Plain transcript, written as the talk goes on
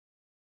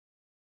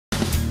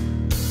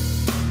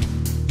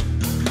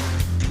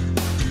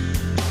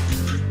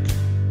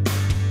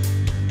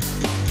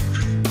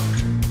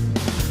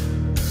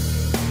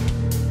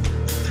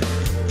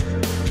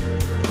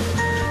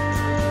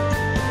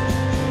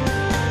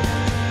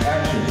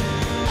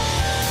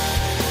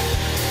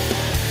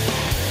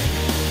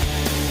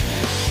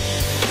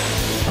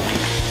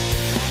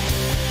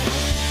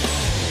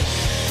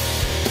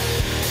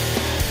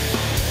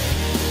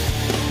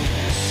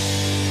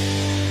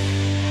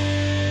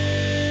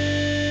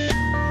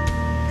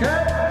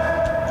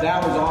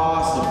That was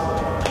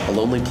awesome. A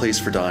Lonely Place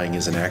for Dying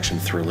is an action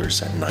thriller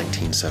set in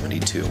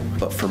 1972.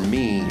 But for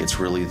me, it's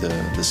really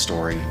the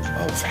story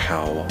of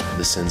how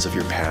the sins of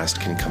your past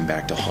can come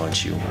back to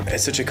haunt you.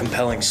 It's such a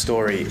compelling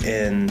story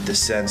in the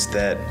sense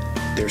that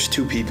there's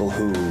two people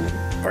who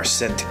are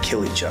sent to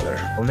kill each other.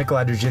 Well,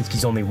 Nikolai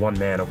Dzerzhinsky's only one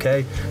man,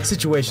 okay?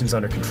 Situation's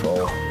under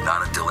control.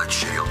 Not until that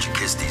shitty old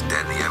Chakisty's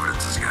dead and the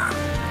evidence is gone.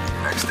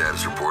 Next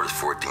status report is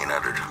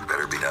 1400.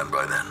 Better be done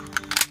by then.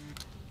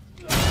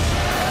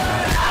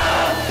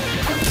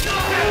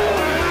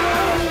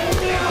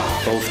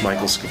 Both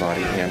Michael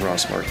Scovotti and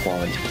Ross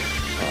Marquand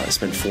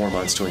spent 4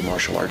 months doing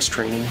martial arts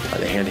training.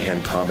 The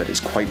hand-to-hand combat is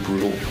quite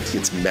brutal.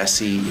 It's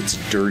messy, it's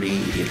dirty,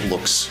 it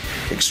looks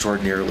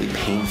extraordinarily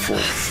painful.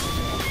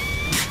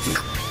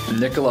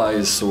 Nikolai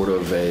is sort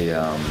of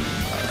a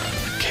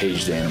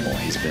caged animal.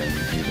 He's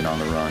been on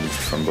the run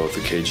from both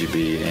the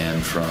KGB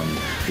and from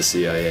the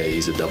CIA.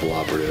 He's a double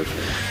operative.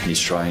 And he's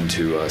trying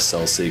to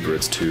sell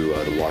secrets to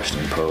the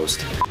Washington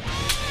Post.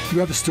 You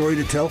have a story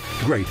to tell?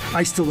 Great.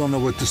 I still don't know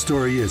what the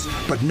story is,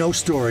 but no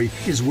story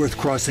is worth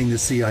crossing the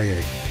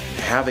CIA.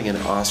 Having an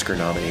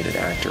Oscar-nominated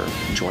actor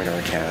join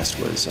our cast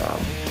was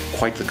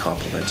quite the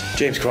compliment.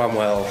 James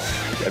Cromwell,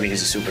 I mean,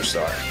 he's a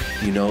superstar.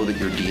 You know that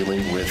you're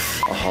dealing with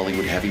a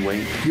Hollywood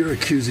heavyweight. You're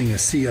accusing a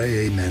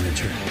CIA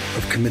manager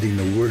of committing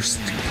the worst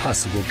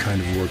possible kind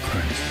of war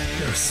crimes.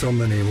 There are so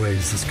many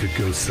ways this could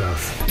go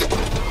south.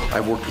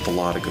 I've worked with a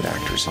lot of good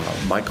actors.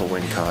 Michael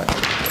Wincott,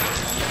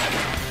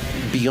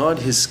 beyond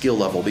his skill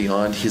level,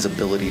 beyond his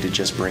ability to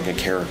just bring a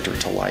character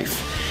to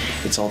life,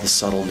 it's all the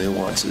subtle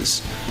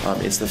nuances.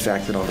 It's the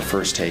fact that on the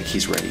first take,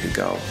 he's ready to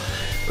go.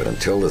 But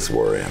until this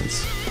war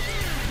ends,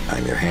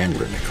 I'm your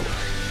handler, Nikolai.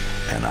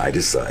 And I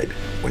decide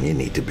when you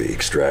need to be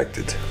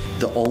extracted.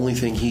 The only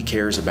thing he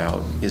cares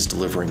about is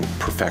delivering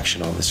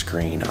perfection on the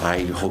screen.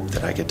 I hope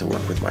that I get to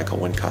work with Michael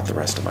Wincott the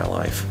rest of my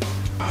life.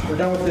 We're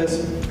done with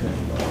this.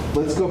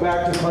 Let's go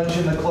back to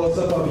punching the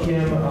close-up of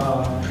him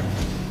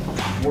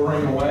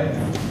whirring away.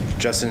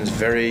 Justin's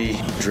very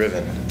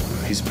driven.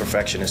 He's a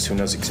perfectionist who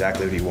knows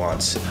exactly what he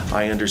wants.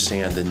 I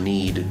understand the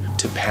need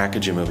to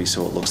package a movie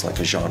so it looks like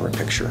a genre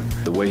picture.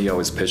 The way he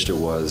always pitched it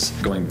was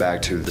going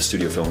back to the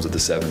studio films of the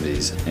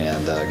 70s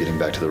and getting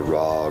back to the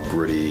raw,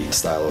 gritty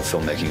style of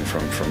filmmaking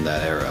from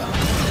that era.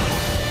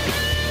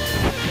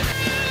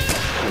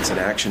 It's an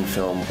action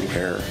film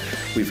where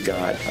we've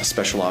got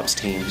special ops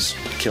teams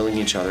killing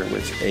each other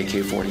with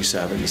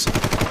AK-47s.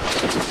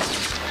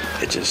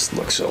 It just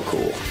looks so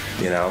cool,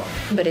 you know?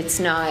 But it's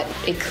not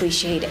a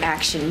cliched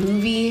action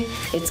movie.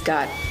 It's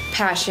got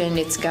passion,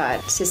 it's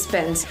got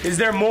suspense. Is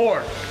there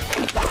more?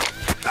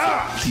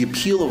 The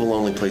appeal of A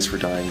Lonely Place for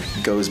Dying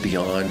goes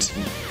beyond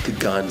the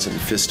guns and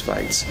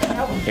fistfights.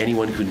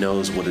 Anyone who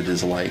knows what it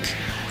is like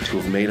to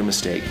have made a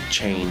mistake,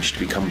 changed,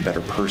 become a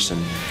better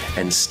person,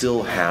 and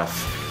still have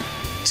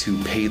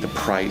to pay the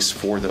price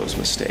for those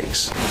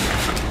mistakes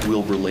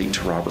will relate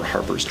to Robert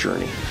Harper's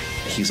journey.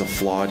 He's a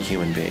flawed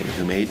human being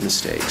who made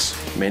mistakes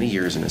many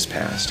years in his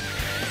past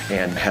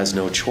and has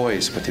no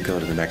choice but to go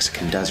to the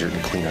Mexican desert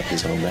and clean up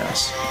his own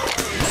mess.